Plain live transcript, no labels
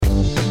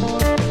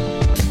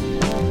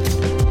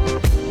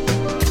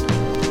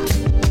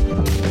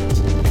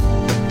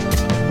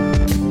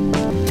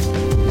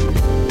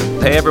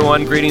Hey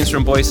everyone, greetings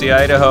from Boise,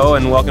 Idaho,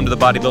 and welcome to the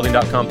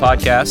Bodybuilding.com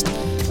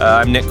podcast.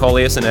 I'm Nick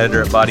Colias, an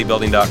editor at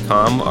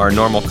Bodybuilding.com. Our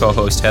normal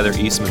co-host Heather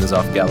Eastman is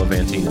off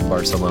gallivanting in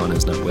Barcelona,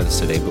 is not with us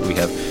today, but we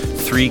have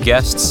three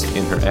guests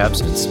in her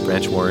absence.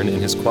 Branch Warren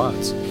and his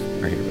quads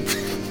are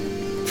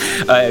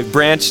here.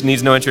 Branch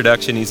needs no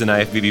introduction. He's an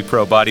IFBB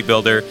pro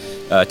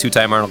bodybuilder,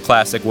 two-time Arnold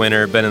Classic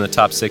winner, been in the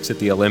top 6 at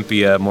the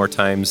Olympia more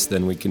times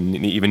than we can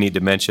even need to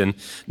mention.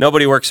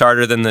 Nobody works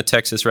harder than the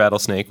Texas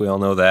Rattlesnake, we all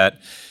know that.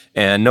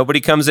 And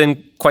nobody comes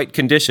in quite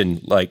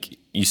conditioned like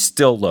you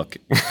still look.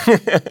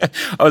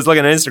 I was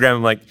looking at Instagram,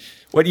 I'm like,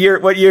 what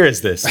year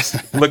is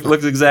this?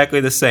 Looks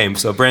exactly the same.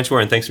 So Branch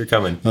Warren, thanks for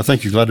coming.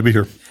 Thank you, glad to be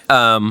here.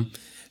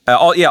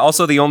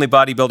 Also the only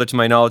bodybuilder to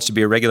my knowledge to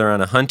be a regular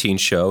on a hunting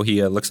show.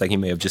 He looks like he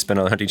may have just been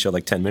on a hunting show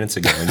like 10 minutes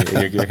ago.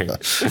 And you're here.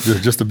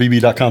 Just a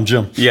BB.com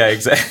gym. Yeah,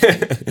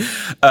 exactly.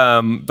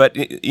 But,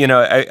 you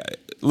know,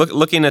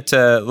 looking at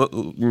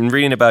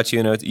reading about you,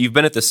 you know, you've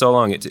been at this so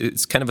long.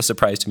 It's kind of a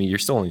surprise to me. You're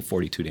still only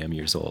 42 damn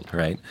years old,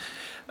 right?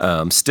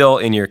 Still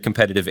in your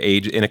competitive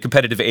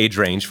age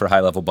range for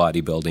high level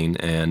bodybuilding,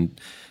 and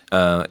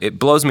it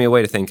blows me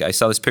away to think. I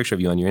saw this picture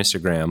of you on your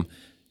Instagram.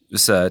 It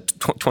was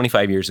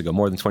 25 years ago,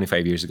 more than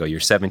 25 years ago. You're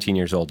 17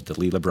 years old at the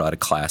Lee Labrada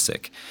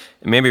Classic.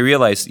 It made me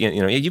realize, you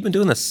know, you've been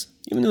doing this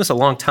a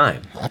long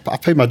time. I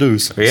paid my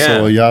dues. Yeah.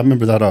 So yeah, I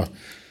remember that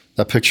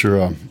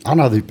picture. I don't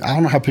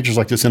know how pictures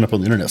like this end up on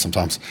the internet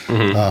sometimes.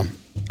 Mm-hmm.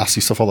 I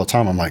see stuff all the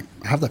time. I'm like,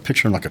 I have that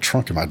picture in like a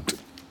trunk in my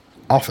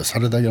office.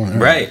 How did that get on the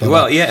internet? Right. But,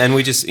 well, yeah, and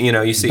we just, you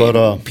know, you see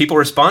people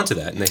respond to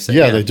that, and they say,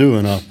 yeah, they do.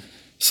 And I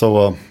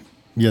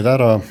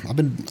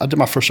did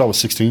my first shot with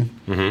 16,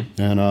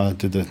 mm-hmm. and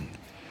did the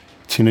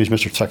Teenage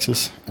Mr.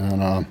 Texas,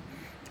 and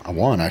I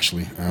won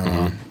actually.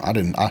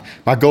 Mm-hmm.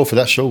 My goal for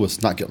that show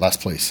was not get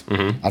last place.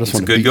 Mm-hmm. I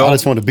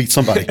just wanted to beat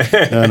somebody,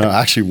 and I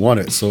actually won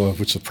it. So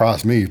which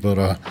surprised me. But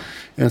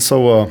you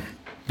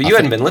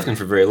hadn't been lifting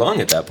for very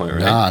long at that point,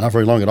 right? Nah, not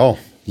very long at all.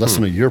 Less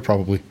than a year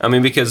probably. I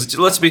mean, because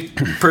let's be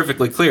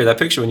perfectly clear, that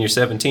picture when you're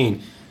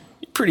 17,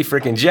 you're pretty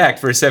freaking jacked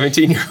for a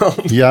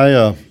 17-year-old.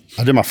 Yeah,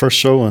 I did my first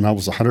show and I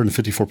was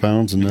 154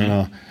 pounds, and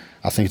then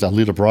I think that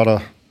Lee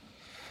Labrada.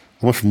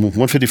 I went from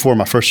 154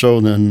 my first show,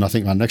 and then I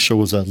think my next show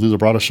was that Lee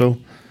Labrada show,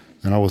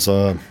 and I was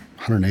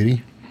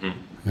 180,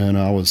 mm-hmm. and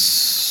I was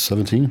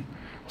 17.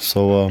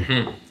 So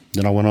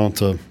then I went on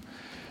to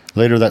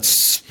later that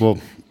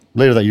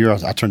year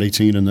I turned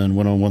 18, and then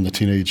went on won the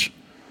teenage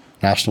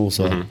nationals.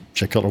 Mm-hmm.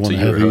 Jay Cutler won so the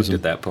you heavies.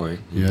 At that point.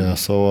 Yeah.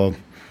 So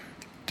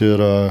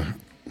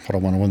I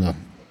won the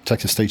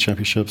Texas State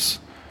Championships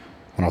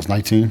when I was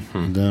 19, mm-hmm.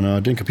 and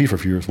then didn't compete for a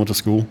few years. Went to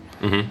school,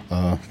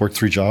 mm-hmm. Worked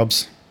 3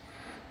 jobs.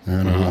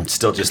 And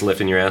still just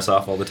lifting your ass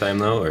off all the time,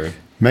 though, or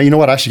man, you know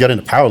what? I actually got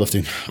into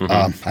powerlifting.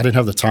 Mm-hmm. I didn't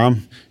have the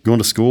time going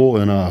to school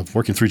and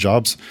working 3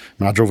 jobs.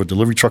 And I drove a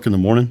delivery truck in the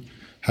morning.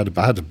 I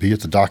had to be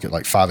at the dock at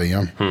like 5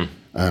 a.m.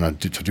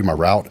 And to do my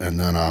route. And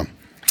then I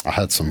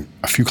had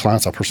a few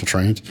clients I personal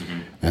trained,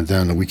 and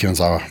then the weekends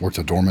I worked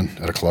at Dorman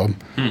at a club.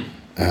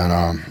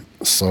 And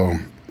so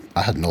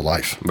I had no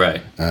life.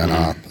 Right.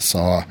 And so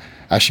I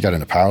actually got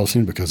into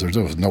powerlifting because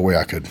there was no way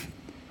I could.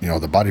 You know,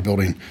 the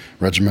bodybuilding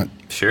regiment,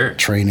 sure,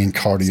 training,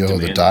 cardio,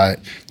 the diet,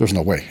 there's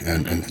no way.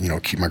 And you know,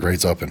 keep my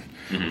grades up and,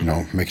 you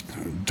know,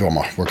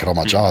 work at all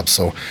my jobs.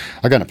 So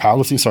I got into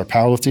powerlifting, started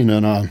powerlifting,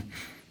 and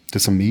did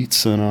some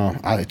meets. And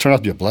it turned out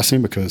to be a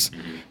blessing because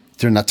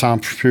during that time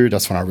period,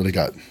 that's when I really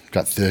got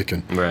thick.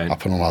 And I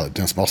put on a lot of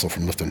dense muscle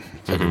from lifting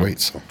heavy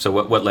weights. So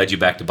what led you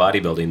back to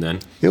bodybuilding then?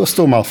 It was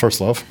still my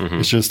first love.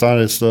 It's just, you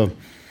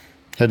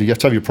have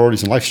to have your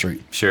priorities in life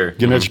straight. Sure.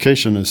 Getting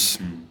education is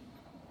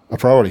a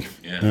priority.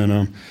 Yeah.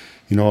 And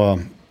you know,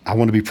 I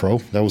want to be pro.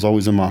 That was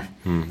always in my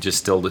just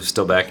still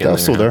back in there.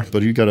 Still there,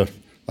 but you gotta,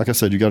 like I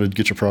said, you gotta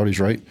get your priorities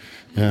right.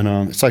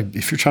 And it's like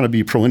if you're trying to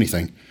be pro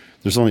anything,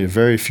 there's only a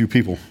very few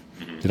people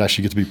that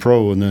actually get to be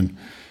pro, and then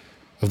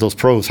of those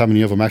pros, how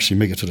many of them actually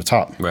make it to the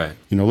top? Right.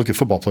 You know, look at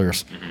football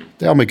players;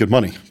 they all make good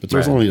money, but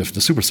there's only the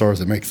superstars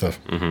that make the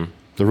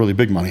really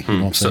big money. You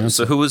know what I'm saying?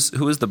 So who was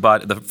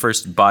the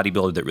first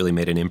bodybuilder that really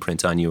made an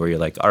imprint on you, where you're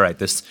like, all right,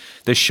 this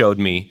showed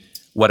me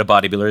what a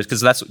bodybuilder is,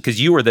 because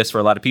you were this for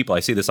a lot of people. I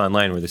see this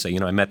online where they say, you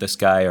know, I met this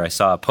guy, or I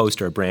saw a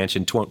poster, a Branch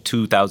in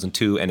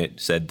 2002, and it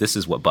said, this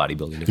is what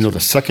bodybuilding is. You know, the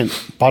second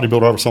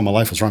bodybuilder I ever saw in my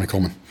life was Ronnie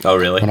Coleman. Oh,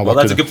 really? Well,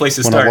 that's a good place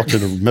to start. When I walked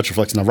into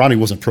Metroflex, now Ronnie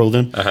wasn't pro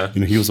then.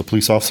 You know, he was a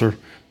police officer,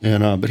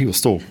 and but he was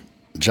still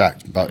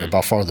jacked,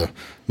 by far the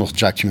most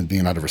jacked human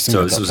being I'd ever seen.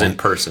 So this was in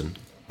person.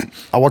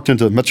 I walked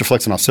into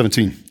Metroflex when I was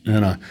 17,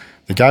 and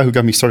the guy who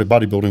got me started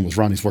bodybuilding was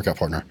Ronnie's workout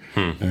partner.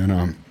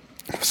 And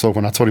so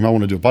when I told him I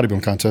wanted to do a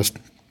bodybuilding contest,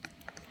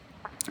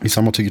 he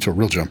said, I'm going to take you to a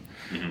real gym.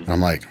 And I'm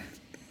like,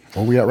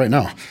 where are we at right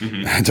now?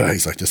 And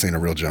he's like, this ain't a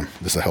real gym.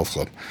 This is a health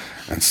club.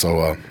 And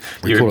so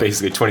you're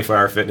basically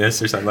 24-hour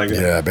fitness or something like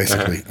that? Yeah,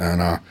 basically.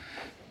 And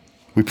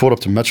we pulled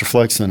up to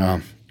Metroflex,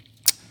 and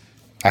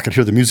I could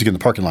hear the music in the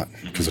parking lot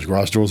because the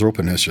garage doors were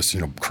open, and it's just,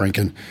 you know,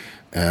 cranking.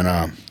 And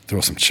there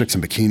were some chicks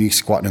in bikinis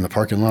squatting in the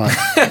parking lot.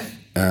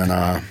 And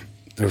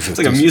there was it's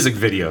like a music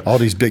video. All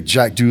these big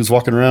jack dudes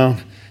walking around.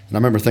 And I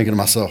remember thinking to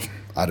myself,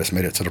 I just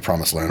made it to the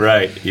promised land.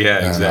 Right. Yeah,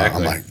 and,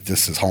 exactly. I'm like,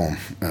 this is home.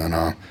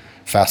 And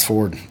fast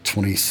forward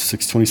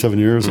 27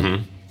 years,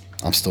 and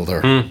I'm still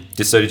there.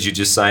 So did you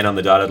just sign on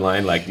the dotted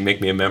line, like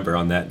make me a member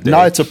on that day?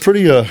 No, it's a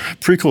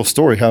pretty cool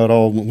story how it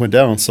all went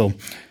down. So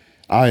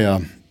I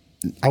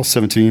was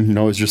 17, you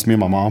know, it was just me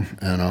and my mom.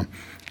 And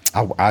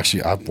I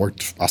started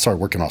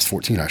working when I was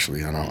 14,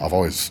 actually. And I've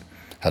always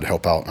had to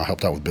help out. I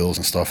helped out with bills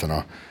and stuff. And,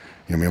 you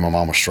know, me and my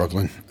mom were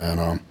struggling.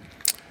 And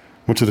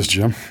went to this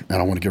gym, and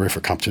I wanted to get ready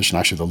for competition,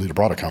 actually the Lita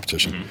Brada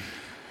competition.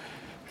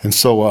 And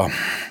so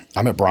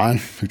I met Brian,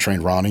 who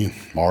trained Ronnie and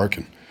Mark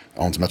and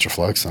owns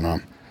Metroflex.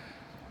 And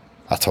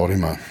I told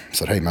him, I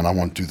said, hey, man, I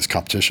want to do this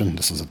competition.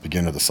 This is at the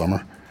beginning of the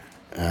summer.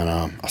 And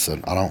I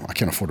said, I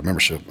can't afford a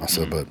membership. I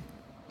said, but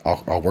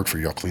I'll work for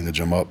you. I'll clean the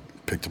gym up,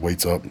 pick the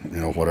weights up,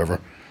 you know, whatever,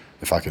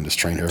 if I can just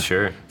train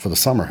here for the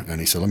summer. And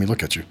he said, let me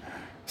look at you.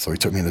 So he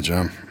took me in the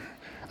gym.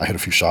 I hit a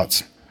few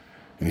shots.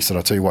 And he said,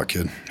 I'll tell you what,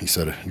 kid. He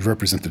said, you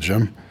represent the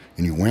gym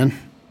and you win,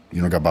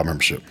 you don't got to buy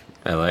membership.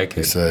 I like it.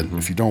 He said,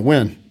 if you don't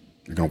win,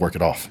 you're going to work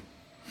it off.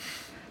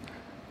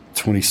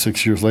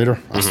 26 years later,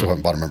 I still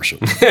haven't bought a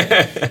membership.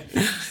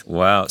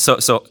 Wow.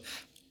 So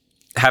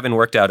having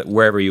worked out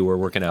wherever you were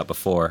working out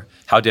before,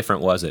 how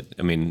different was it?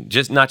 I mean,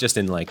 not just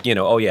in like, you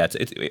know, oh yeah,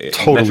 it's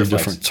totally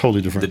different.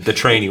 Totally different. The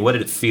training, what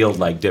did it feel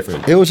like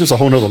different? It was just a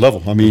whole nother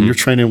level. I mean, you're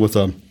training with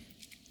you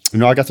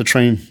know, I got to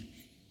train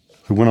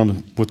who went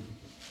on with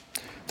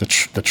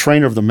the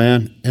trainer of the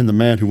man and the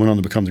man who went on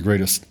to become the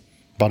greatest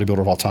bodybuilder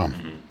of all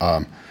time.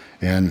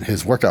 And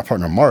his workout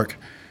partner, Mark,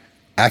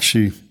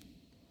 actually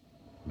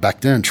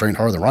back then trained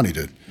harder than Ronnie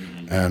did.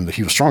 And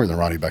he was stronger than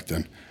Ronnie back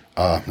then.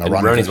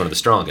 Ronnie's one of the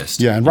strongest.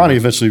 Yeah, and Ronnie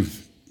eventually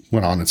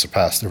went on and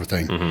surpassed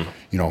everything,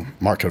 you know,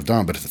 Mark could have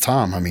done. But at the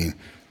time, I mean,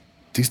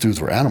 these dudes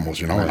were animals,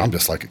 you know, and I'm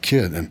just like a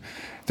kid. And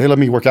they let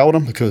me work out with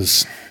them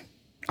because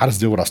I just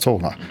did what I was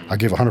told. I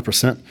gave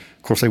 100%.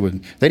 Of course, they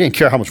didn't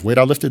care how much weight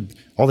I lifted.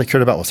 All they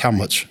cared about was how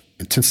much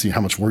intensity,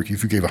 how much work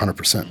if you gave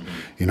 100%,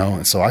 you know.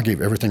 And so I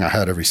gave everything I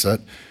had every set.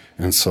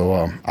 And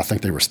so I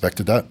think they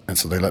respected that. And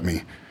so they let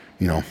me,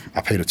 you know,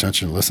 I paid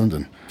attention, listened,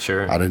 and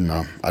I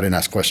didn't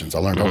ask questions. I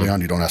learned early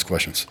on, you don't ask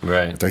questions.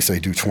 Right. If they say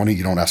do 20,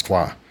 you don't ask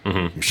why.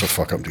 You shut the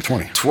fuck up and do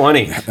 20.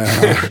 20.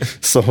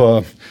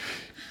 So,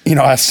 you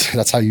know,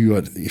 that's how you,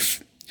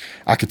 if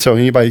I could tell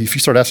anybody, if you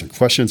start asking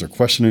questions or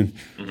questioning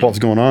what was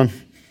going on,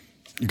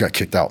 you got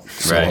kicked out.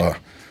 So,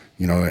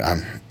 you know,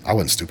 I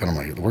wasn't stupid. I'm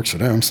like, it works for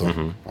them, so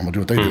I'm gonna do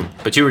what they do.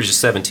 But you were just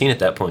 17 at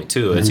that point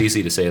too. It's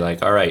easy to say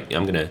like, all right,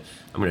 I'm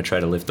gonna try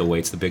to lift the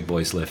weights the big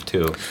boys lift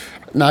too.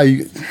 No,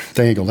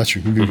 they ain't gonna let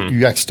you.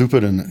 You act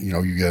stupid, and you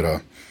know you get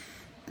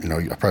you know,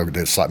 I probably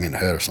did slap me in the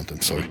head or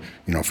something. So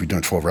you know, if you're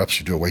doing 12 reps,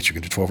 you do a weight you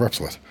can do 12 reps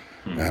with.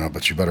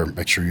 But you better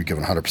make sure you're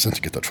giving 100%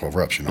 to get that 12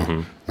 reps. You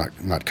know,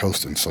 not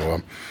coasting.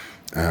 So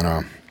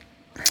I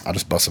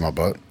just busted my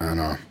butt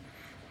and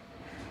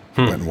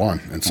went and won.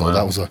 And so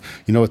that was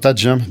you know, at that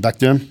gym back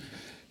then,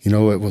 you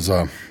know, it was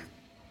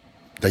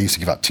they used to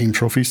give out team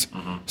trophies.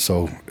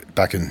 So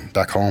back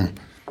home,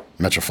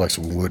 Metroflex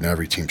would win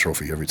every team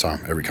trophy every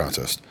time, every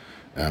contest.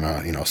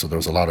 And you know, so there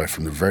was a lot of,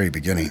 from the very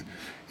beginning,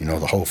 you know,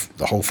 the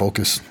whole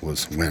focus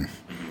was win.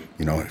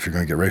 You know, if you're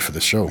going to get ready for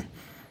this show,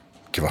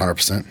 give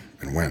 100%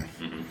 and win.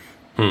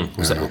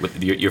 Was that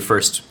with your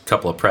first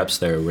couple of preps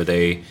there? Were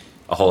they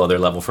a whole other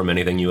level from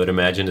anything you had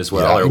imagined as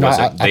well, or was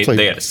it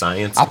they had a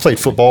science? I played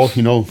football,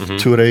 you know,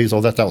 2-a-days,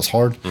 all that. That was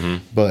hard.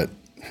 But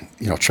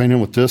you know, training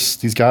with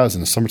these guys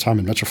in the summertime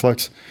in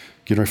Metroflex,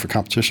 getting ready for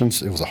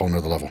competitions, it was a whole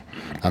nother level.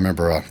 I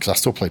remember because I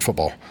still played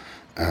football.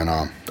 And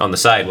on the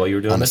side while you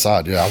were doing on the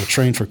side, yeah, I would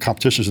train for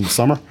competitions in the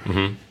summer.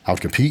 I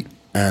would compete,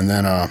 and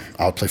then I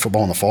would play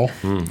football in the fall.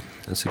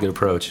 That's a good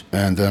approach.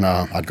 And then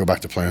I'd go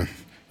back to playing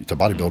to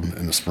bodybuilding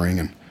in the spring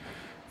and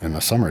in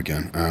the summer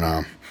again.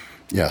 And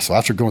yeah, so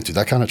after going through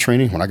that kind of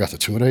training, when I got to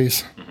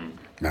 2-a-days,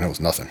 man, it was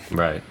nothing.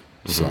 Right.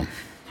 So.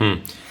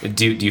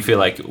 Do you feel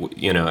like,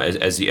 you know,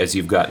 as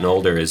you've gotten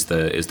older, is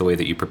the way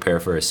that you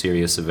prepare for a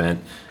serious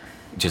event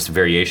just a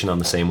variation on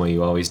the same way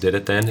you always did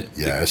it then?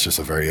 Yeah, it's just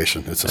a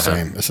variation. It's the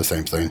same. It's the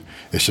same thing.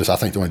 It's just, I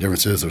think the only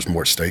difference is there's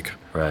more at stake.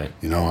 Right.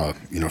 You know,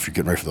 if you're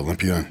getting ready for the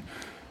Olympia,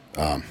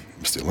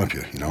 it's the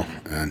Olympia, you know,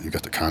 and you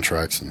got the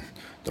contracts and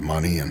the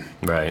money and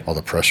all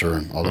the pressure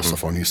and all that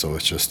stuff on you. So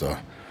it's just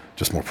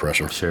more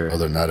pressure. Sure.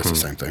 Other than that, it's the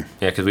same thing.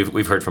 Yeah, because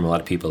we've heard from a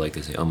lot of people like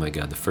they say, oh my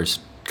God, the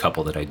first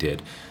couple that I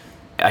did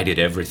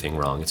everything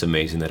wrong. It's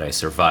amazing that I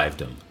survived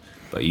them.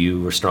 But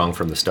you were strong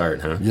from the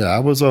start, huh? Yeah, I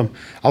was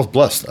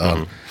blessed.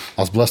 I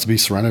was blessed to be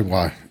surrounded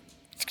by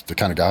the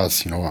kind of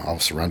guys, you know, I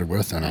was surrounded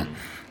with, and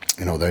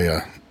you know,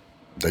 they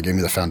gave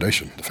me the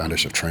foundation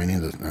of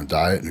training, the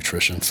diet,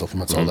 nutrition,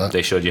 supplements, all that.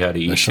 They showed you how to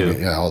eat too.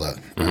 Yeah, all that.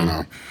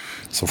 And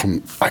so from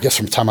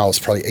the time I was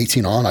probably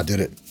 18 on, I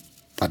did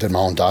my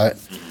own diet,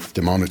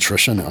 did my own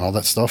nutrition and all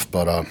that stuff.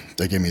 But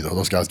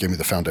those guys gave me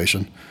the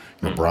foundation.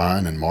 You know,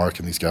 Brian and Mark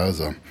and these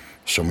guys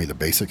showed me the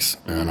basics,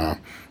 and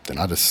then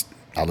I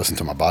listened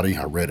to my body.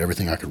 I read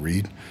everything I could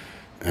read,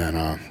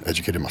 and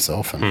educated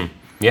myself, and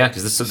Yeah,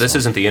 because this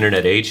isn't the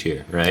internet age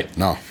here, right?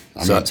 No.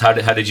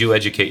 How did you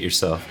educate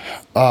yourself?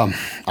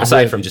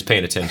 Aside from just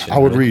paying attention. I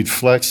would read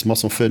Flex,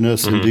 Muscle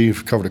Fitness,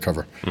 MD, cover to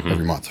cover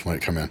every month when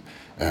it come in.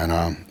 And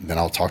then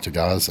I'll talk to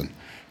guys and,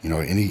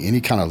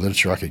 any kind of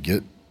literature I could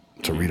get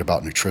to read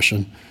about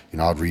nutrition.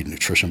 I'd read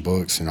nutrition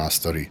books. I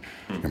study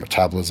your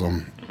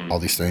metabolism, all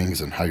these things,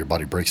 and how your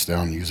body breaks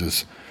down and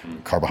uses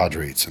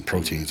carbohydrates and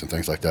proteins and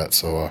things like that.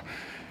 So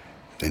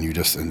then you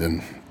just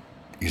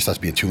have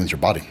to be in tune with your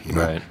body.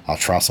 Right. I'll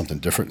try something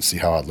different and see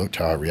how I looked,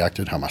 how I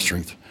reacted, how my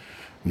strength,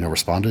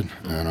 responded,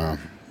 and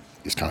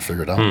just kind of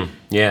figure it out.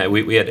 Yeah,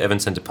 we had Evan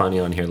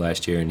Centopani on here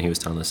last year, and he was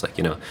telling us,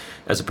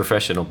 as a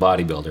professional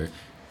bodybuilder,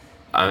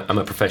 I'm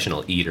a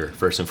professional eater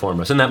first and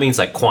foremost, and that means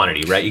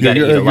quantity, right? You got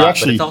to eat a lot,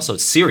 but it's also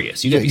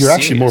serious. You're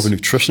actually more of a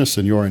nutritionist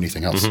than you are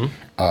anything else.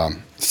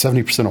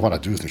 70% of what I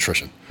do is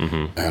nutrition,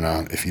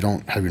 and if you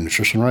don't have your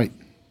nutrition right,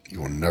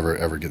 you will never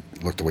ever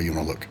look the way you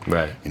want to look.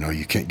 Right.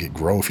 You can't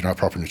grow if you don't have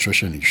proper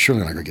nutrition, and you're surely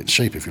not going to get in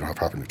shape if you don't have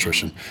proper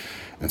nutrition,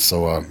 and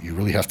so you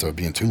really have to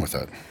be in tune with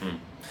that.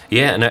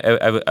 Yeah, and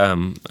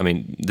I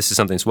mean, this is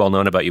something that's well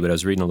known about you, but I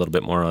was reading a little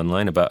bit more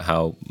online about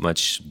how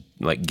much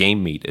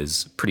game meat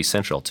is pretty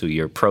central to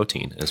your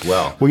protein as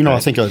well. Well, right?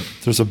 I think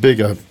there's a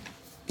big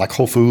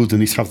Whole Foods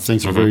and these types of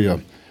things are very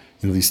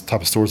these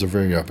type of stores are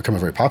very becoming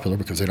very popular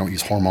because they don't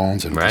use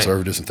hormones and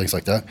preservatives and things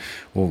like that.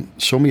 Well,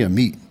 show me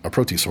a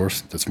protein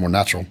source that's more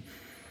natural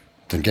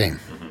than game,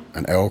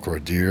 an elk or a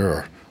deer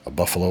or a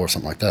buffalo or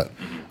something like that.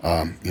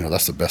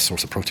 That's the best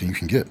source of protein you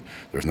can get.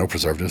 There's no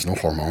preservatives, no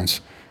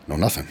hormones, no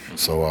nothing.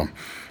 So,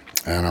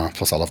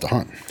 plus I love to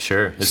hunt.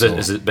 Sure.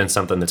 Has it been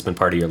something that's been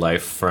part of your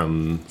life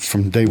from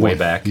day way one?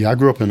 Back? Yeah, I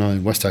grew up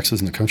in West Texas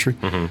in the country,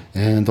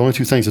 and the only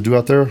two things I do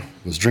out there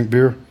was drink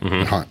beer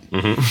and hunt.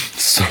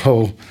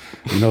 So,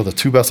 the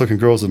two best looking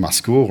girls in my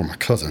school were my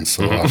cousins.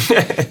 So,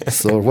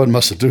 so there wasn't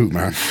much to do,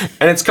 man.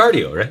 And it's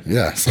cardio, right?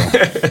 Yeah.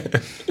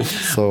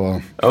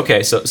 So.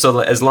 Okay, so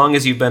as long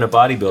as you've been a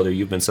bodybuilder,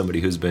 you've been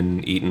somebody who's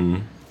been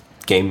eating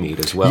game meat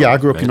as well. Yeah, I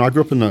grew up. Right? I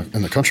grew up in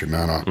the country,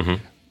 man.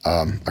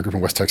 I grew up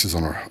in West Texas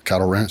on a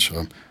cattle ranch.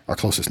 Our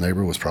closest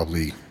neighbor was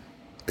probably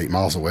 8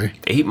 miles away.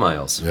 8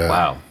 miles? Yeah.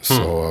 Wow.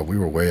 So we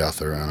were way out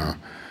there, and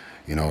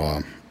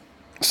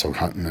so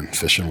hunting and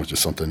fishing was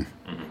just something.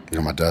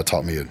 My dad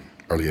taught me at an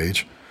early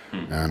age,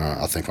 and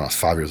I think when I was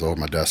 5 years old,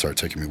 my dad started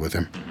taking me with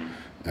him,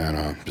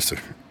 and just to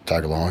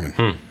tag along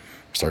and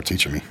start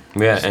teaching me.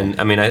 Yeah, and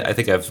I mean, I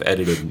think I've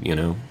edited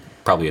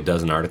probably a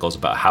dozen articles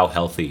about how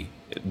healthy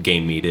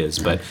game meat is,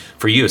 but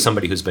for you, as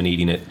somebody who's been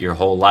eating it your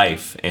whole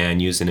life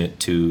and using it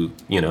to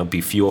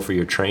be fuel for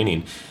your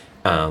training,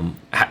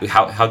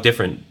 how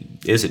different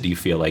is it? Do you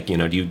feel like do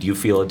you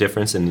feel a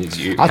difference in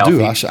your I healthy?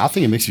 do actually. I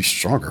think it makes you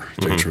stronger,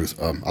 to tell you the truth.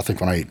 I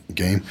think when I eat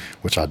game,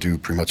 which I do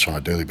pretty much on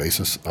a daily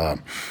basis, a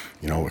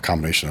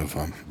combination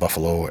of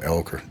buffalo,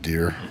 elk, or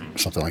deer,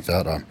 something like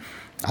that,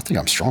 I think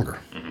I'm stronger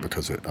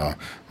because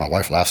my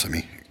wife laughs at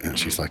me. And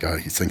she's like,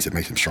 he thinks it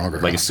makes him stronger.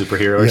 Like a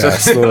superhero or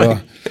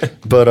something? So,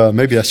 but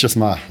maybe that's just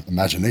my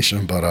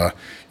imagination, but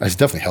it's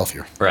definitely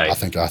healthier. Right. I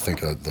think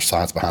the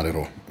science behind it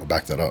will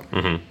back that up.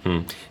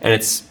 And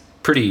it's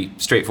pretty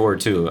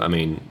straightforward, too. I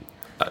mean,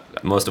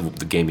 most of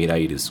the game meat I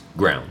eat is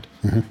ground,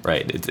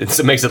 right?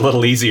 It makes it a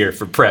little easier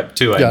for prep,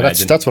 too, I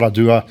imagine. That's what I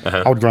do.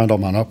 I would grind all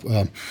mine up.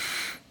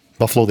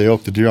 Buffalo, the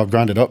elk, the deer, I'll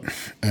grind it up,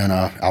 and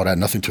I would add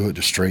nothing to it,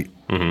 just straight.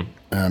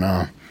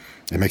 And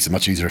it makes it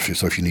much easier.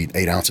 If you need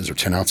 8 ounces or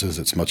 10 ounces,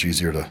 it's much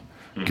easier to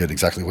get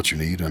exactly what you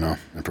need and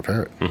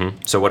prepare it.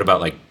 So what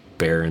about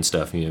bear and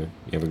stuff? You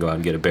ever go out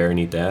and get a bear and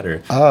eat that?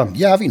 Or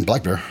yeah, I've eaten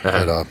black bear.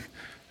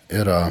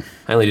 I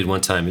only did one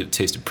time. It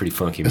tasted pretty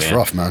funky, man. It's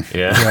rough, man.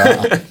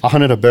 Yeah. I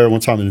hunted a bear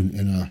one time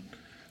in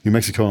New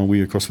Mexico, and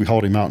we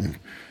hauled him out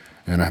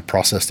and I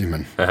processed him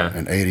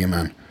and ate him,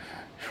 and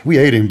we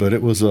ate him, but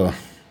it was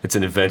it's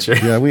an adventure.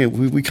 Yeah,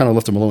 we kind of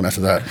left him alone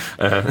after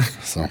that.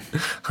 So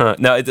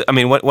now, I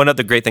mean, one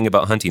other great thing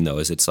about hunting though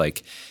is it's a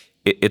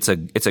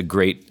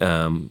great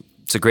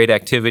it's a great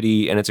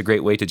activity, and it's a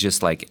great way to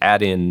just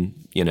add in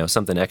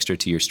something extra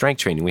to your strength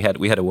training. We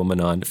had a woman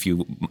on a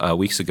few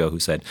weeks ago who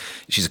said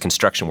she's a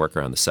construction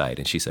worker on the side,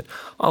 and she said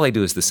all I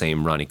do is the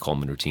same Ronnie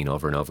Coleman routine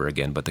over and over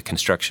again, but the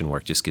construction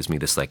work just gives me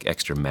this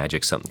extra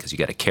magic something because you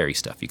got to carry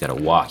stuff, you got to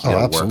walk, you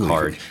got to work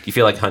hard. Do you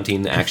feel like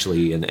hunting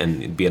actually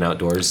and being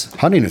outdoors?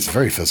 Hunting is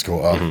very physical.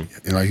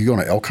 You go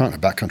on an elk hunt, a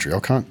backcountry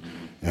elk hunt,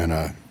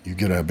 and you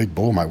get a big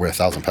bull might weigh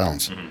 1,000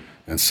 pounds.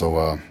 And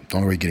so the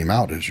only way you get him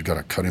out is you got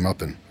to cut him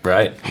up and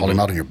haul him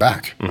out on your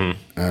back.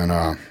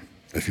 And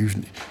if you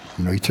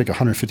take a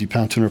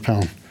 150-pound,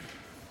 200-pound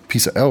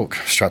piece of elk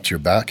strapped to your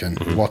back and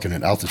you're walking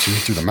at altitude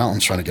through the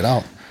mountains trying to get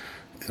out,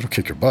 it'll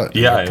kick your butt.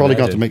 Yeah, you're probably going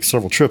to have to make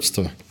several trips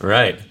to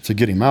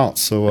get him out.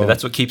 So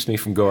that's what keeps me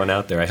from going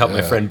out there. I help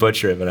my friend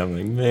butcher it, but I'm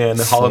like, man,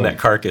 hauling that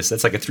carcass,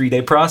 that's like a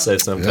 3-day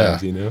process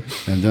sometimes,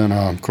 And then,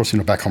 of course,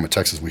 back home in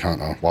Texas, we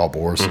hunt wild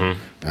boars, and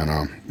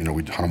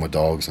we hunt them with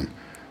dogs, and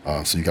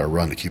so you got to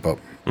run to keep up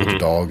with the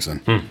dogs,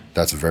 and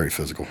that's very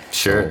physical.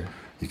 Sure.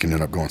 you can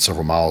end up going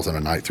several miles in a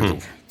night through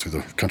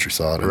the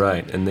countryside.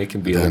 Right, and they can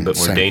be a little bit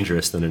more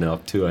dangerous than an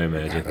elk too, I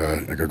imagine.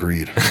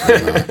 Agreed.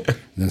 And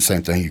then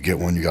same thing, you get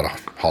one, you got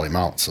to haul him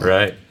out. So.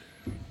 Right.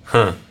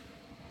 Huh.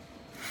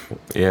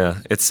 Yeah,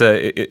 it's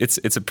a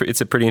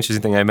pretty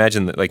interesting thing. I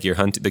imagine that like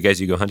the guys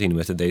you go hunting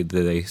with, did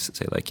they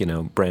say like, you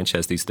know, Branch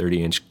has these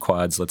 30-inch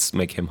quads, let's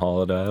make him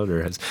haul it out,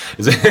 or is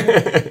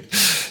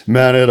it?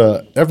 Man,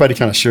 everybody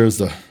kind of shares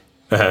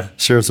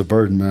the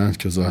burden, man,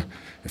 because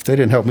if they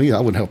didn't help me, I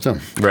wouldn't help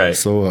them. Right.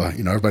 So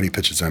everybody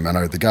pitches in, man.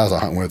 The guys I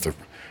hunt with are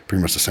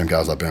pretty much the same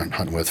guys I've been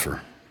hunting with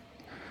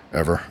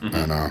forever,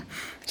 and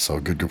so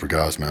a good group of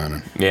guys, man.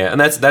 And yeah, and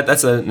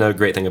that's another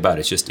great thing about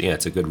it. It's just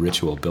it's a good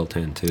ritual built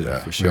in too. Yeah,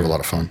 for sure. We have a lot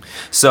of fun.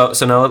 So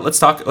now let's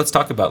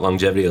talk about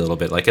longevity a little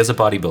bit. Like as a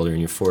bodybuilder in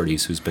your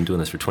 40s who's been doing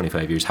this for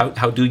 25 years,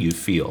 how do you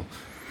feel?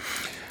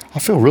 I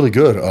feel really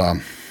good.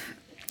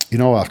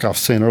 Like I was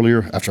saying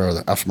earlier,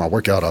 after my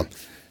workout,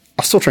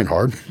 I still train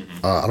hard.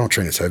 I don't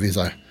train as heavy as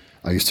I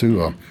used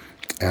to,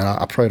 and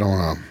I prayed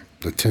on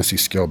the Tennessee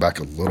scale back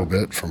a little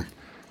bit from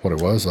what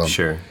it was.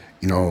 Sure.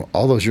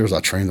 All those years I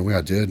trained the way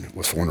I did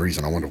was for one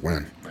reason. I wanted to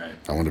win. Right.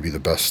 I wanted to be the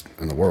best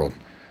in the world.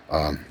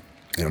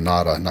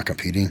 Not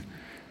competing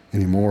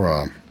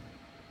anymore.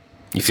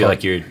 You feel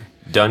like you're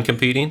done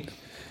competing?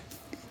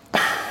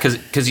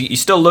 Because you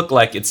still look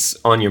like it's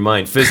on your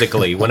mind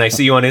physically. When I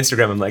see you on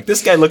Instagram, I'm like,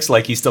 this guy looks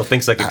like he still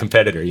thinks like a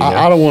competitor. You know?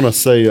 I don't want to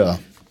say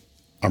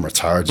I'm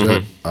retired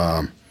yet,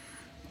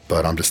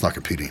 but I'm just not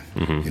competing.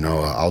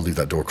 I'll leave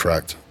that door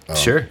cracked.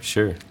 Sure.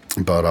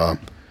 But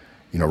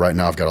right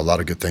now I've got a lot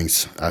of good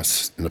things.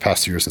 In the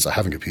past 2 years since I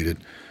haven't competed,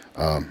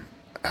 had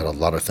a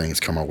lot of things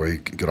come my way,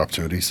 good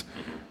opportunities,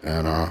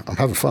 and I'm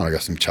having fun. I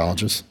got some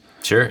challenges.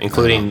 Sure,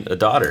 including a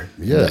daughter.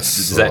 Yes.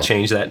 Does that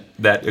change that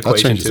equation? That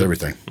changes too?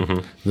 everything.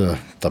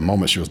 The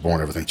moment she was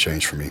born, everything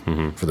changed for me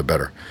for the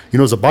better.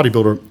 As a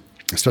bodybuilder,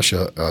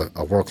 especially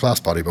a world-class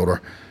bodybuilder,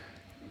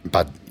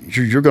 but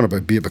you're going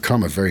to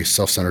become a very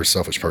self-centered,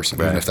 selfish person,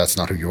 even if that's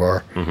not who you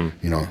are.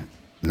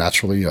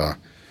 Naturally,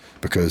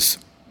 because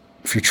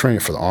if you're training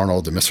for the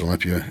Arnold, the Mr.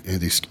 Olympia,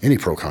 any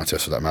pro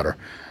contest for that matter,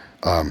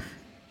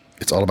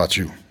 it's all about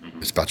you.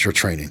 It's about your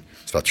training.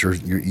 It's about your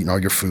eating all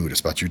your food. It's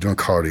about you doing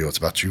cardio. It's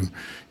about you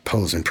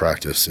posing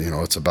practice.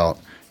 It's about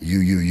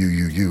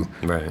you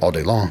all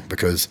day long,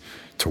 because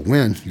to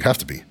win, you have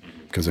to be.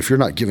 Because if you're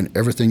not giving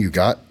everything you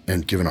got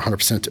and giving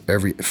 100% to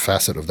every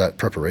facet of that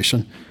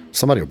preparation,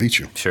 somebody will beat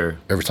you. Sure.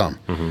 Every time.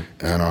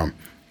 And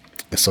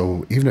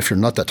so even if you're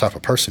not that type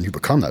of person, you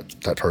become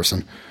that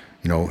person,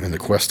 in the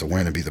quest to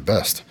win and be the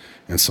best.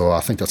 And so I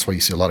think that's why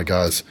you see a lot of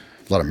guys,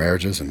 a lot of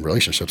marriages and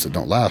relationships that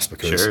don't last,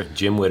 because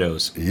gym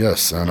widows.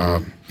 Yes, and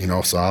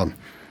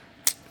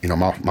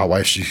my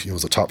wife, she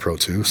was a top pro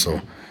too,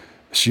 so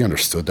she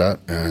understood that,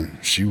 and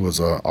she was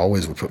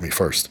always would put me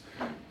first.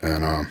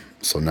 And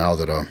so now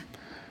that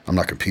I'm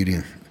not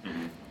competing,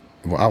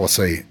 well, I would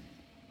say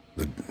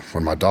that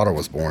when my daughter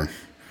was born,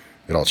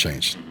 it all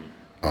changed.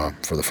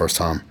 For the first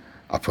time,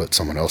 I put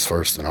someone else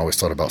first, and I always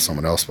thought about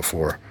someone else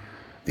before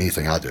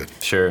anything I did.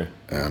 Sure.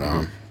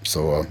 And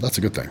so that's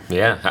a good thing.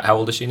 Yeah. How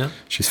old is she now?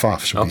 She's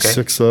 5. She'll be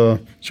 6. She'll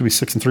be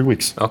 6 in 3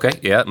 weeks. Okay.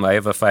 Yeah. I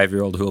have a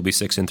 5-year-old who will be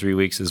 6 in 3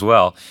 weeks as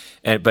well.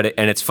 And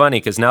it's funny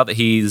because now that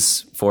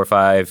he's 4 or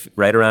 5,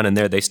 right around in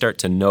there, they start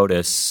to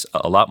notice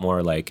a lot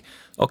more like,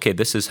 okay,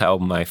 this is how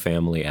my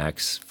family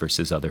acts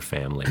versus other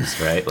families,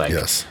 right? Like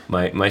yes.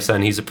 my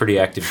son, he's a pretty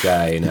active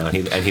guy now,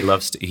 and he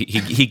loves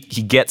he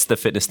gets the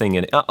fitness thing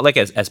in like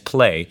as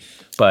play,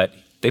 but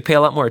they pay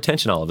a lot more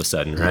attention all of a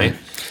sudden, right?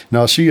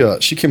 No, she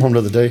came home the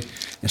other day,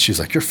 and she was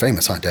like, "You're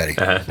famous, huh, Daddy?"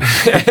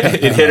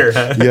 It hit her,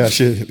 huh?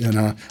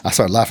 Yeah, I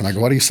started laughing. I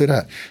go, "Why do you say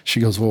that?" She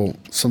goes, "Well,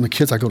 some of the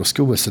kids I go to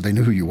school with said they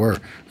knew who you were,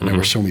 and they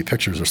were showing me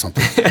pictures or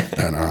something."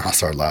 And I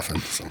started laughing.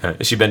 So.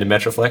 Has she been to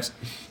Metroflex?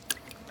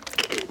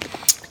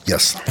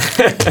 Yes.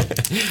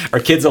 Are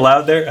kids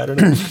allowed there? I don't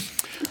know.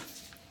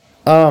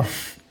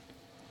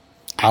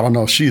 I don't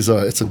know.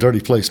 It's a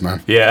dirty place,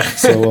 man. Yeah.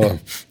 So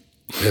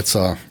it's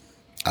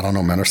I don't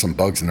know, man. There's some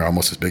bugs in there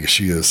almost as big as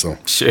she is. So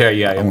sure,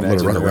 yeah. I won't let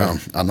her run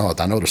around. I know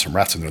there's some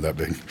rats in there that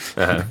big.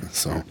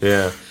 So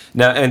yeah.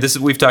 Now, and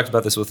we've talked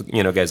about this with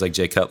guys like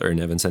Jay Cutler and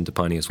Evan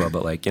Centopani as well.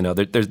 But like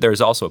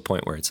there's also a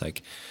point where it's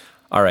like,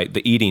 all right,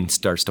 the eating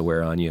starts to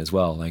wear on you as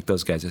well. Like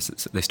those guys,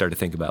 they start to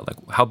think about like,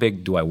 how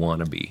big do I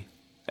want to be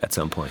at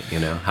some point?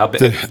 How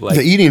big?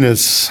 The eating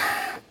is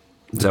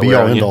the be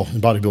all end all in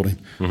bodybuilding.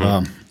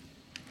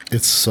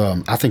 It's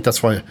I think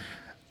that's why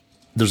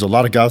there's a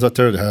lot of guys out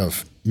there that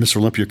have Mr.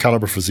 Olympia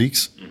caliber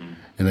physiques,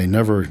 and they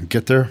never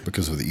get there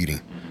because of the eating.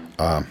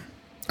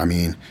 I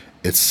mean,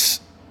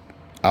 it's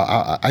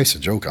I used to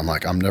joke. I'm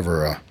like, I'm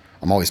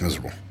always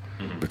miserable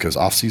because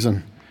off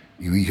season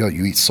you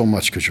eat so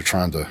much because you're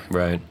trying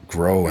to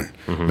grow and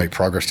make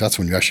progress. That's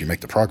when you actually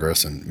make the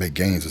progress and make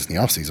gains is in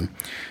the off season.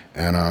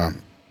 And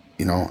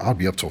I'd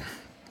be up till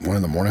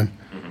 1 a.m.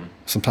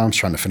 Sometimes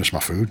trying to finish my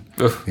food,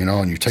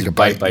 and you take a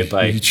bite,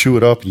 you chew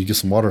it up, and you get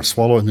some water and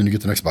swallow it, and then you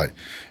get the next bite,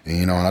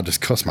 and I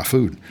just cuss my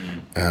food,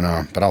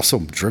 and but I was so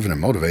driven and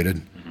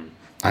motivated,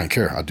 I didn't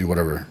care. I'd do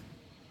whatever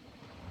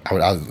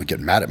I would get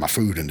mad at my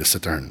food and just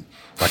sit there and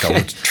like I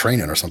was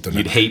training or something.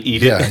 You'd hate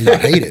eat it. Yeah,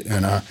 I'd hate it,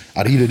 and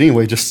I'd eat it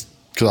anyway just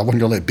because I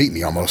wasn't gonna let it beat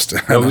me almost.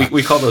 No,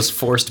 we call those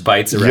forced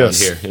bites around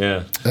here.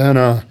 Yeah.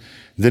 And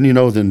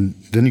then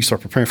then you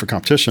start preparing for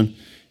competition.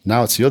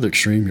 Now it's the other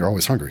extreme. You're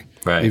always hungry.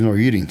 Right. Even though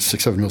you're eating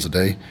 6-7 meals a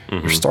day,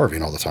 you're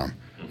starving all the time.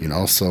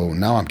 So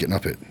now I'm getting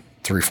up at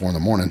 3-4 in the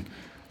morning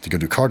to go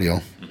do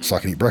cardio so I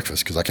can eat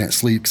breakfast because I can't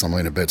sleep because I'm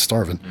laying in bed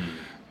starving.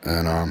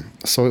 And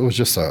so it was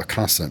just a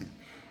constant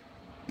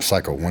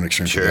cycle, one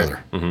extreme to the other.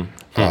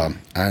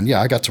 And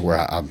yeah, I got to where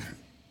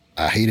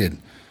I hated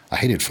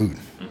food,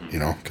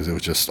 because it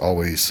was just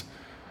always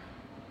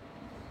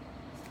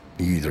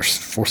you either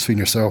force feeding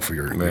yourself or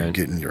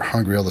you're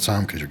hungry all the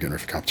time because you're getting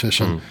ready for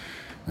competition.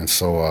 And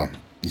so,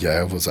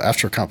 it was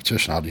after a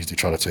competition, I'd usually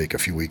try to take a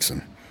few weeks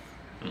and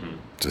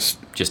just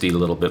eat a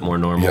little bit more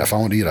normal. Yeah, if I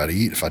wanted to eat, I'd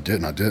eat. If I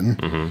didn't, I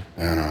didn't.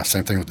 And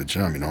same thing with the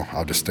gym,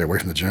 I'll just stay away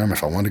from the gym.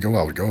 If I wanted to go,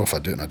 I would go. If I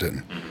didn't, I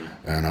didn't.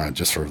 And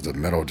just for the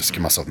middle, just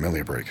give myself mentally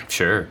a break.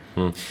 Sure.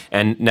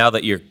 And now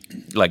that you're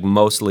like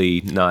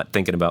mostly not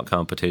thinking about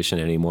competition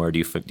anymore, do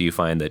you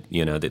find that,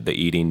 the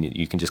eating,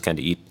 you can just kind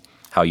of eat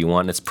how you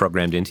want and it's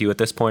programmed into you at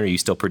this point? Or are you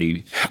still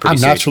pretty I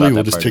naturally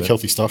will just take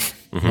healthy stuff.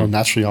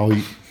 Naturally, I'll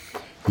eat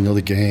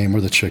the game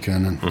or the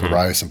chicken and the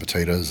rice and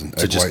potatoes and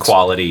egg just whites.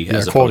 Quality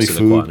as quality opposed to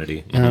food. the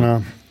quantity.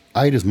 And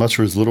I eat as much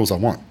or as little as I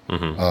want.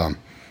 I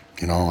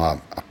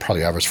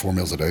probably average 4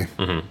 meals a day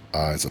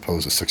as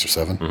opposed to 6 or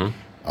 7.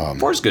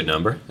 4 is a good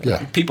number.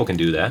 Yeah. People can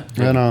do that.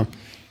 And,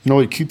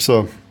 it keeps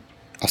I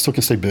still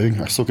can stay big.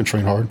 I still can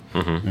train hard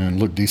and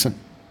look decent.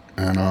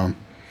 And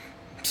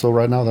so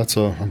right now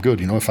I'm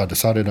good. If I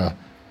decided I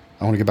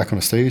want to get back on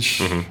the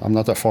stage, I'm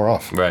not that far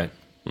off. Right.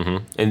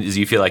 And do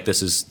you feel like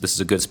this is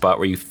a good spot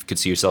where you could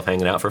see yourself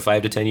hanging out for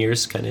 5 to 10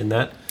 years, kind of in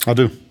that? I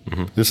do.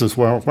 This is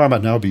where I'm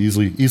at now. Be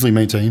easily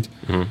maintained,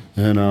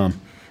 and I'm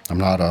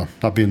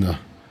not being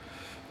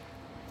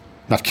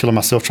not killing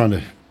myself trying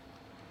to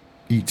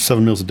eat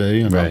 7 meals a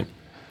day, and right.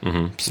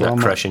 So not I'm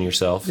crushing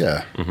yourself.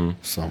 Yeah.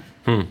 So.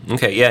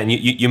 Okay. Yeah, and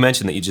you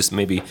mentioned that you just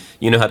maybe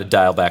know how to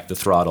dial back the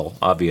throttle,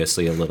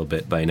 obviously a little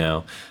bit by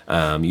now.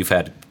 You've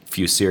had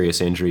few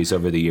serious injuries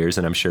over the years,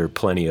 and I'm sure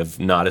plenty of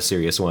not as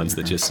serious ones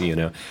that just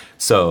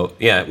So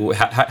yeah,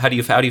 how do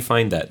you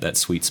find that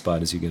sweet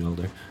spot as you get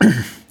older?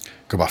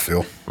 Go by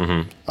feel.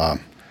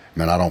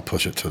 Man, I don't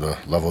push it to the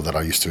level that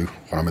I used to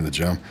when I'm in the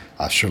gym.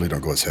 I surely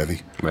don't go as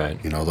heavy.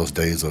 Right. Those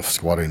days of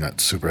squatting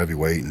at super heavy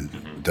weight and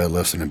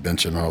deadlifting and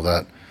benching and all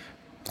that.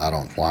 I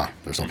don't. Why?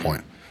 There's no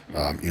point.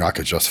 I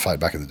could justify it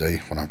back in the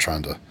day when I'm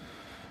trying to,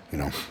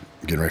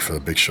 getting ready for the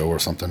big show or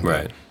something.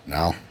 Right.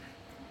 Now,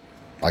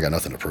 I got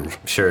nothing to prove.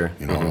 Sure.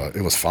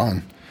 It was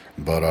fun,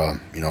 but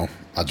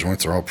my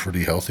joints are all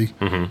pretty healthy,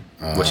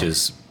 which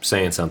is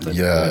saying something.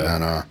 Yeah,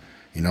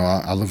 and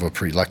I live a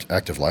pretty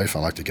active life. I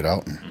like to get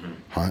out and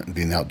hunt and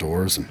be in the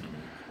outdoors and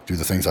do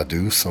the things I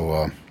do.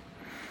 So,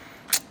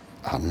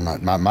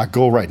 my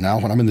goal right now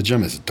when I'm in the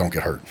gym is don't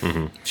get hurt.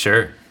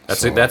 Sure,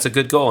 that's a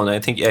good goal, and I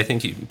think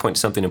you point to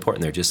something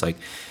important there. Just like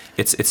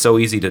it's so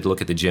easy to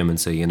look at the gym and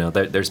say,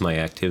 there's my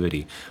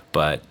activity,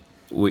 but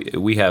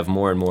we have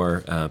more and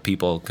more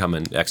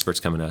experts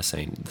coming to us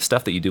saying the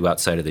stuff that you do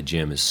outside of the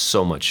gym is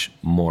so much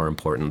more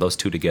important. Those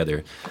two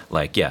together,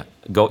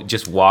 go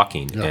just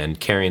walking and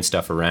carrying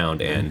stuff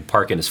around and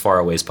parking as far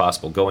away as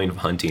possible, going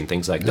hunting,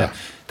 things like that.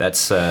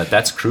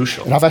 That's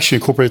crucial. And I've actually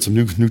incorporated some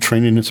new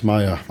training into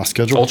my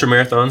schedule. Ultra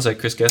marathons like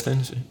Chris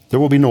Gethin? There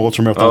will be no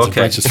ultra marathons in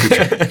Branch's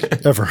future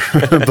ever.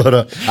 But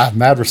I have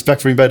mad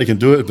respect for anybody that can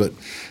do it. But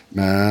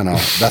man,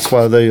 that's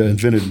why they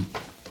invented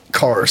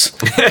cars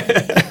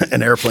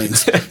and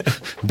airplanes.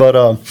 But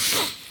I've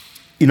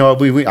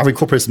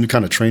incorporated some new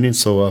kind of training.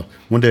 So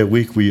one day a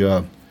week we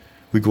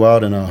go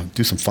out and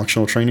do some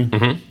functional training.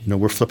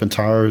 We're flipping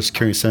tires,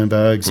 carrying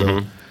sandbags,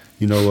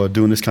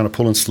 doing this kind of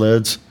pulling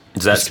sleds.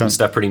 Is that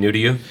stuff pretty new to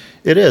you?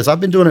 It is. I've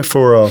been doing it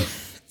for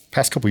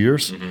past couple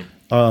years.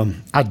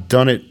 I've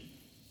done it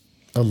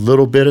a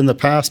little bit in the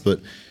past, but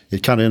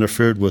it kind of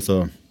interfered with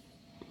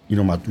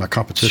my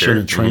competition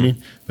and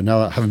training. But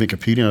now I haven't been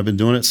competing. I've been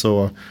doing it.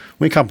 So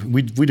we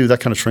do that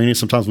kind of training.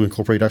 Sometimes we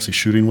incorporate actually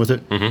shooting with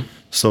it.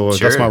 So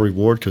that's my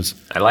reward. Cause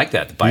I like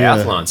that, the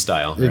biathlon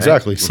style. Right?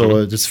 Exactly. So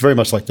it's very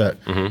much like that.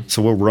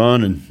 So we'll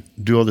run and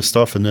do all this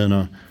stuff. And then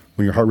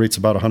when your heart rate's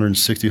about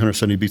 160,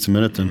 170 beats a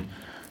minute, then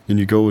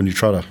you go and you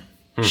try to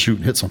shoot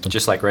and hit something.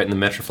 Just like right in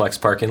the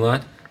Metroflex parking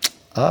lot?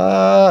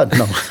 No.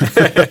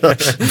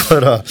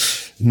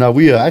 But no,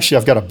 we actually,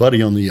 I've got a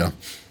buddy on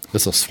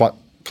it's a SWAT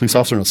police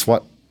officer and a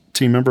SWAT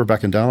team member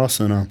back in Dallas,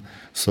 and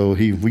so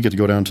we get to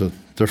go down to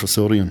their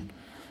facility and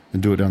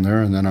do it down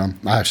there. And then I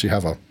actually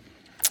have a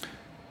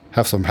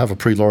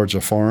pretty large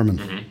farm,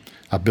 and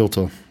I built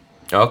a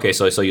Okay,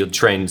 so you'll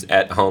train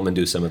at home and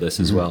do some of this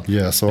as well.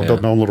 Yeah, so I've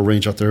built my own little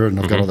range out there, and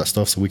I've got all that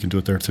stuff, so we can do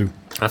it there too.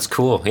 That's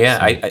cool. Yeah,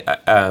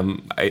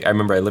 I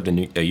remember I lived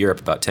in Europe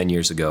about 10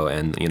 years ago,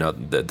 and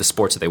the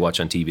sports that they watch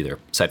on TV, there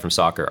aside from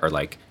soccer, are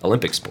like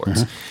Olympic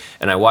sports.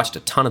 And I watched a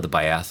ton of the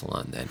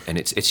biathlon then, and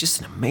it's just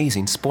an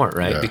amazing sport,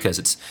 right? Yeah.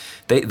 Because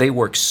they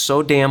work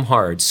so damn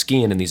hard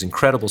skiing in these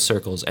incredible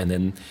circles, and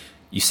then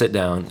you sit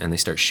down and they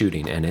start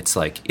shooting, and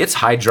it's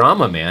high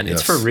drama, man.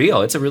 It's for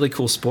real. It's a really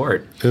cool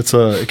sport.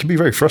 It can be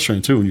very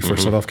frustrating too when you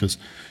first start off, because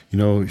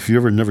if you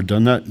ever never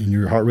done that and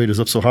your heart rate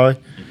is up so high,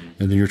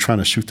 and then you're trying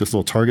to shoot this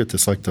little target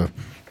that's like the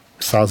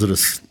size of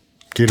this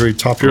Gatorade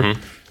top here,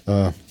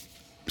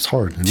 it's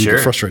hard and you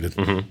get frustrated.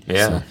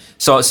 Yeah.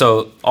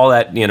 So all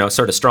that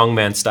sort of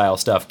strongman style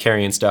stuff,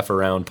 carrying stuff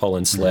around,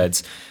 pulling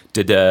sleds.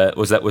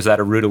 Was that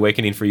a rude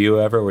awakening for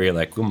you ever, where you're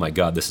like, oh my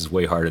God, this is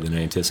way harder than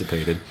I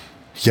anticipated?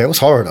 Yeah, it was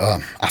hard.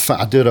 I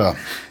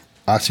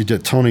actually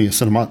did Tony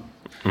Cinnamont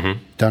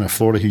down in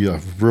Florida. He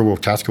Real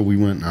World Tactical. We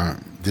went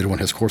did one of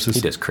his courses.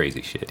 He does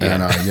crazy shit.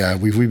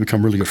 And we've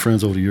become really good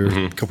friends over the years,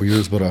 a couple of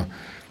years. But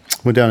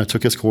went down and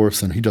took his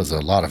course, and he does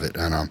a lot of it.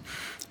 And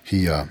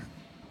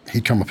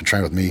he'd come up and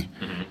train with me,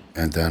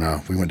 and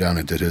then we went down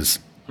and did his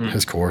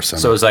course.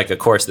 And, so it was like a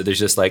course that there's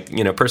just like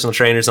personal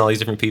trainers and all these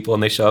different people,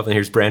 and they show up, and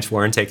here's Branch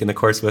Warren taking the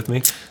course with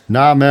me.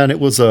 Nah, man, it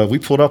was we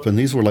pulled up, and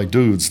these were like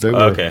dudes. They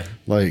were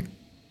like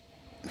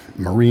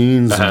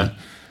Marines and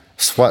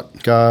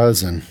SWAT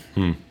guys and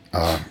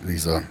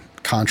these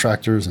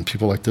contractors and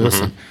people like this.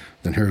 And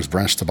then here's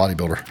Branch the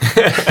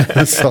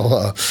bodybuilder.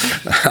 So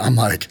I'm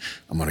like,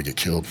 I'm going to get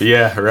killed.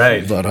 Yeah,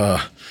 right. But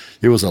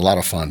it was a lot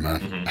of fun,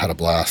 man. Had a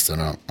blast,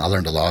 and I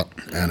learned a lot,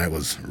 and it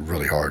was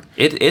really hard.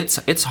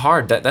 It's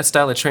hard. That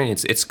style of training,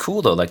 it's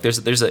cool though. Like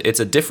it's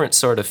a different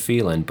sort of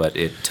feeling, but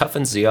it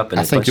toughens you up.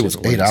 I think it was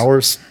 8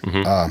 hours.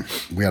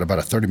 We had about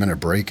a 30-minute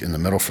break in the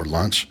middle for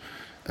lunch,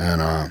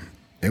 and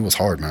it was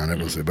hard, man. It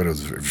was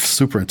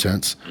super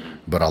intense,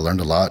 but I learned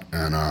a lot.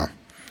 And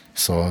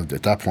so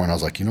at that point, I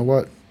was like, you know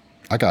what?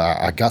 I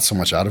got so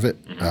much out of it.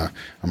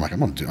 I'm like, I'm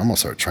gonna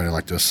start training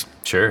like this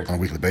on a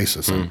weekly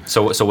basis.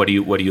 So what do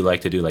you like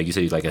to do? Like you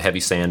said, like a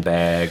heavy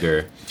sandbag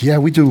or? Yeah,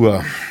 we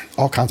do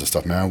all kinds of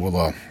stuff, man.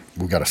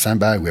 We got a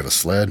sandbag. We have a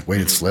sled,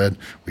 weighted sled.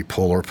 We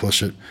pull or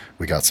push it.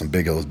 We got some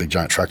those big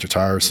giant tractor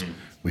tires.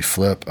 We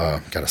flip.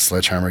 Got a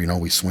sledgehammer.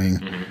 We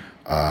swing.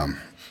 Man,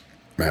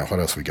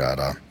 what else we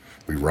got?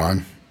 We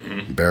run,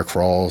 bear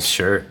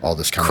crawls, all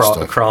this kind of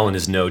stuff. Crawling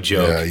is no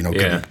joke.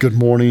 Yeah, good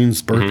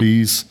mornings,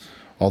 burpees,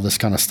 all this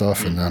kind of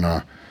stuff, and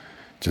then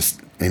just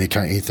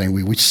anything.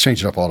 We just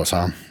change it up all the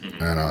time,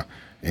 and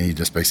you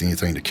just basically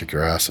anything to kick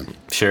your ass. And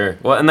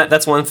well, and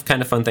that's one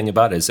kind of fun thing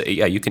about it is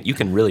you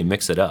can really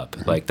mix it up.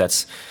 Like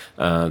that's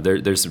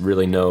there's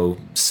really no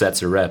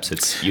sets or reps.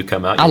 It's you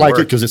come out. I like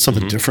it because it's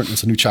something different.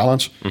 It's a new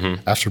challenge.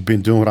 After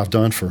doing what I've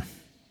done for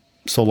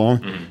so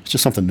long, it's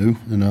just something new,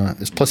 and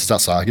plus it's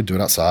outside. I can do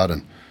it outside,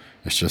 and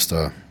it's just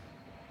a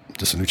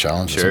new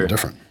challenge. It's something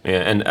different.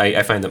 Yeah, and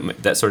I find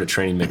that sort of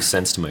training makes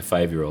sense to my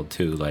 5-year-old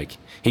too. Like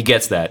he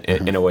gets that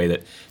in a way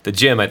that the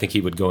gym, I think he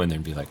would go in there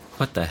and be like,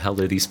 "What the hell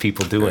are these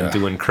people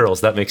doing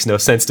curls? That makes no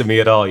sense to me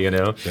at all."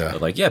 Yeah.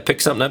 But like, pick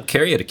something up,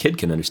 carry it. A kid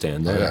can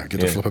understand that. Get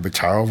to flip a big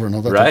tire over and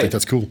all that. Right. I think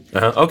that's cool.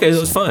 Okay, that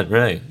was fun.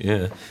 Right.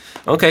 Yeah.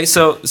 Okay,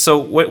 so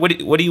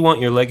what do you want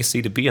your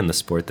legacy to be in the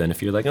sport then?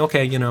 If you're like,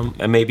 okay,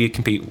 maybe you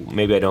compete,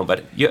 maybe I don't,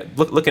 but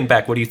looking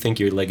back, what do you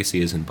think your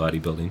legacy is in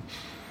bodybuilding?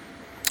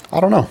 I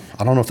don't know.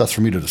 I don't know if that's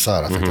for me to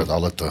decide. I think that I'll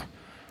let the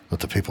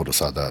people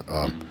decide that.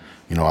 I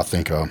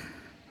think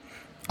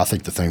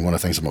one of the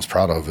things I'm most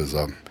proud of is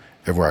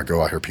everywhere I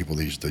go, I hear people,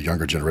 the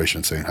younger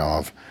generation, saying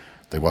how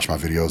they watch my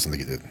videos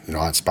and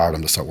I inspired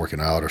them to start working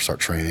out or start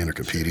training or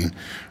competing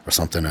or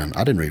something. And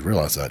I didn't really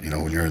realize that.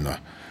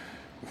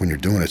 When you're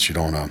doing it, you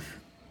don't.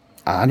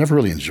 I never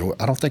really enjoy.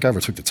 I don't think I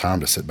ever took the time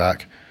to sit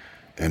back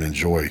and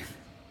enjoy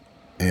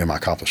any of my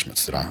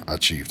accomplishments that I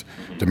achieved.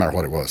 Didn't matter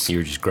what it was. You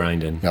were just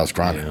grinding. Yeah, I was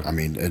grinding. Yeah. I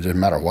mean, it didn't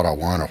matter what I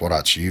won or what I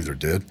achieved or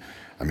did.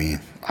 I mean,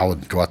 I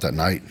would go out that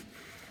night,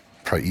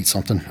 probably eat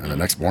something, and the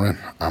next morning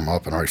I'm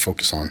up and already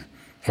focused on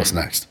what's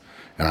next.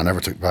 And I never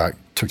took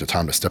the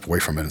time to step away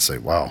from it and say,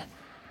 "Wow,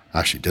 I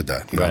actually did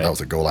that." That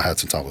was a goal I had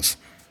since I was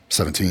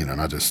 17, and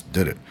I just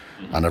did it.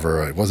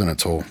 It wasn't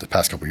until the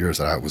past couple of years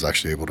that I was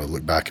actually able to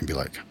look back and be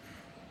like,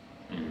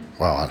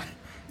 wow,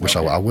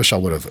 I wish I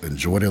would have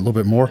enjoyed it a little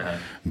bit more.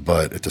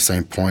 But at the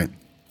same point,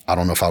 I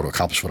don't know if I would have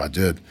accomplished what I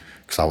did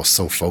because I was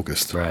so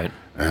focused. Right.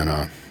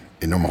 And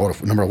no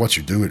matter what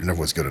you do, it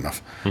never was good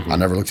enough. I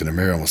never looked in the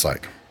mirror and was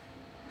like,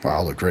 wow,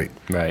 I look great.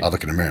 Right. I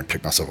look in the mirror and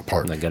pick myself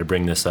apart. I got to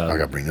bring this up. I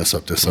got to bring this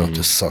up. This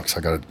sucks.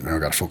 I got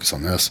to focus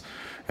on this.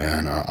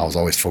 And I was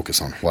always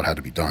focused on what had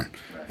to be done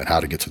and how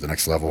to get to the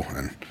next level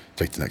and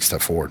take the next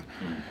step forward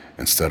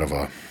instead of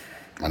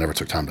I never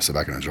took time to sit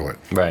back and enjoy it.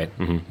 Right.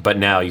 But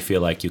now you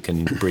feel like you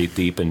can breathe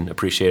deep and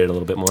appreciate it a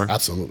little bit more?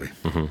 Absolutely.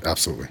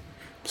 Absolutely.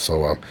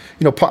 So,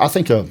 I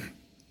think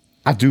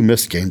I do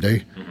miss game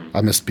day.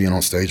 I miss being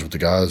on stage with the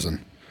guys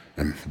and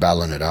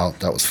battling it out.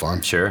 That was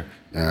fun. Sure.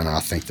 And I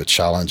think the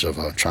challenge of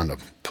trying to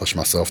push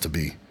myself to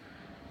be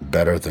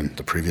better than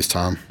the previous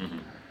time,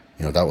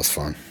 that was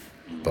fun.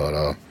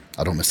 But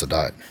I don't miss the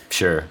diet.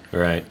 Sure,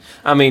 right.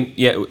 I mean,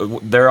 yeah,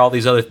 there are all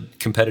these other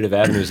competitive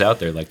avenues out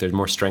there. Like, there's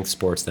more strength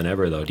sports than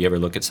ever, though. Do you ever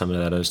look at some of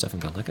that other stuff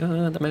and go, like,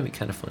 that might be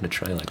kind of fun to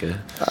try, like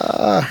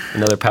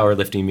another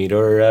powerlifting meet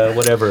or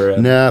whatever?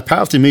 Nah,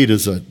 powerlifting meet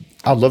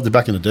I loved it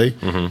back in the day.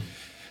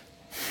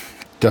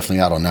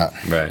 Definitely out on that.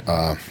 Right.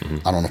 I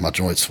don't know if my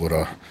joints would.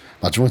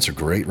 My joints are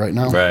great right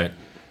now. Right.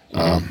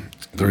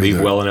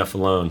 Leave well enough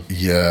alone.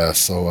 Yeah.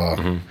 So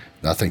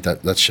I think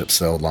that ship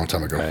sailed a long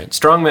time ago. Right.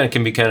 Strongman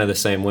can be kind of the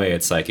same way.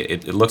 It's like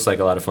it looks like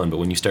a lot of fun, but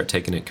when you start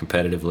taking it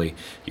competitively,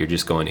 you're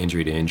just going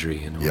injury to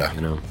injury. Yeah. You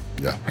know.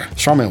 Yeah.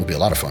 Strongman would be a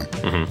lot of fun.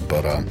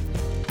 But I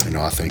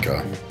think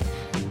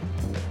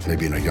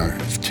maybe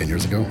 10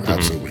 years ago,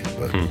 absolutely.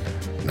 But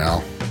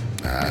now.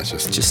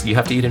 It's just you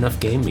have to eat enough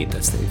game meat.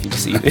 That's if you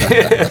just eat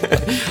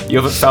you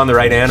haven't found the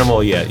right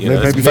animal yet.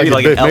 Maybe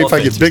if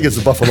I get big as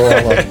a buffalo.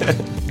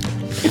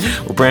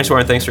 Well, Branch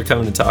Warren, thanks for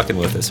coming and talking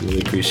with us. We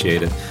really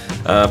appreciate it.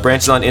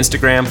 Branch is on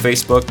Instagram,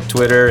 Facebook,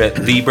 Twitter at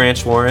The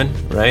Branch Warren,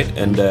 right?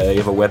 And you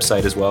have a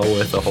website as well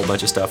with a whole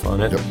bunch of stuff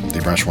on it. Yep,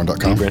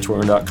 TheBranchWarren.com.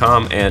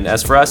 TheBranchWarren.com. And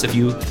as for us,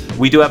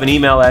 we do have an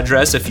email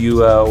address. If you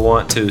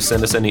want to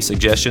send us any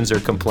suggestions or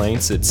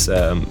complaints, it's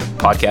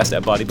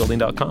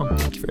podcast@bodybuilding.com.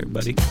 Thank you for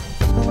everybody.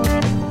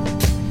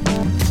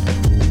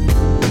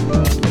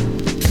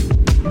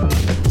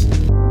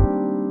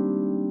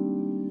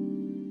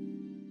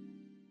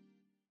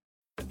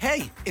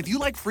 Hey, if you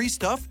like free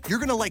stuff, you're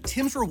gonna like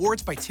Tim's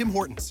Rewards by Tim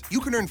Hortons. You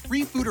can earn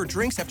free food or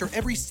drinks after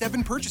every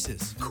 7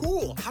 purchases.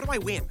 Cool. How do I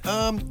win?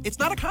 It's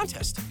not a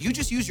contest. You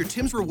just use your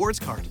Tim's Rewards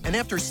card, and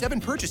after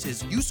 7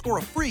 purchases, you score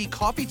a free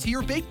coffee, tea,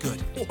 or baked good.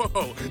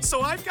 Whoa,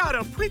 so I've got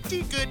a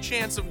pretty good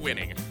chance of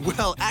winning.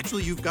 Well,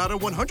 actually, you've got a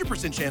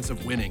 100% chance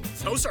of winning.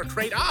 Those are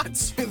great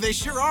odds. They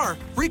sure are.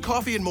 Free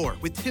coffee and more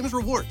with Tim's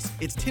Rewards.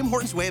 It's Tim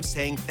Hortons' way of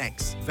saying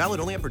thanks. Valid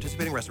only at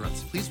participating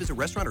restaurants. Please visit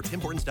restaurant or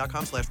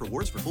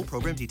timhortons.com/rewards for full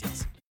program details.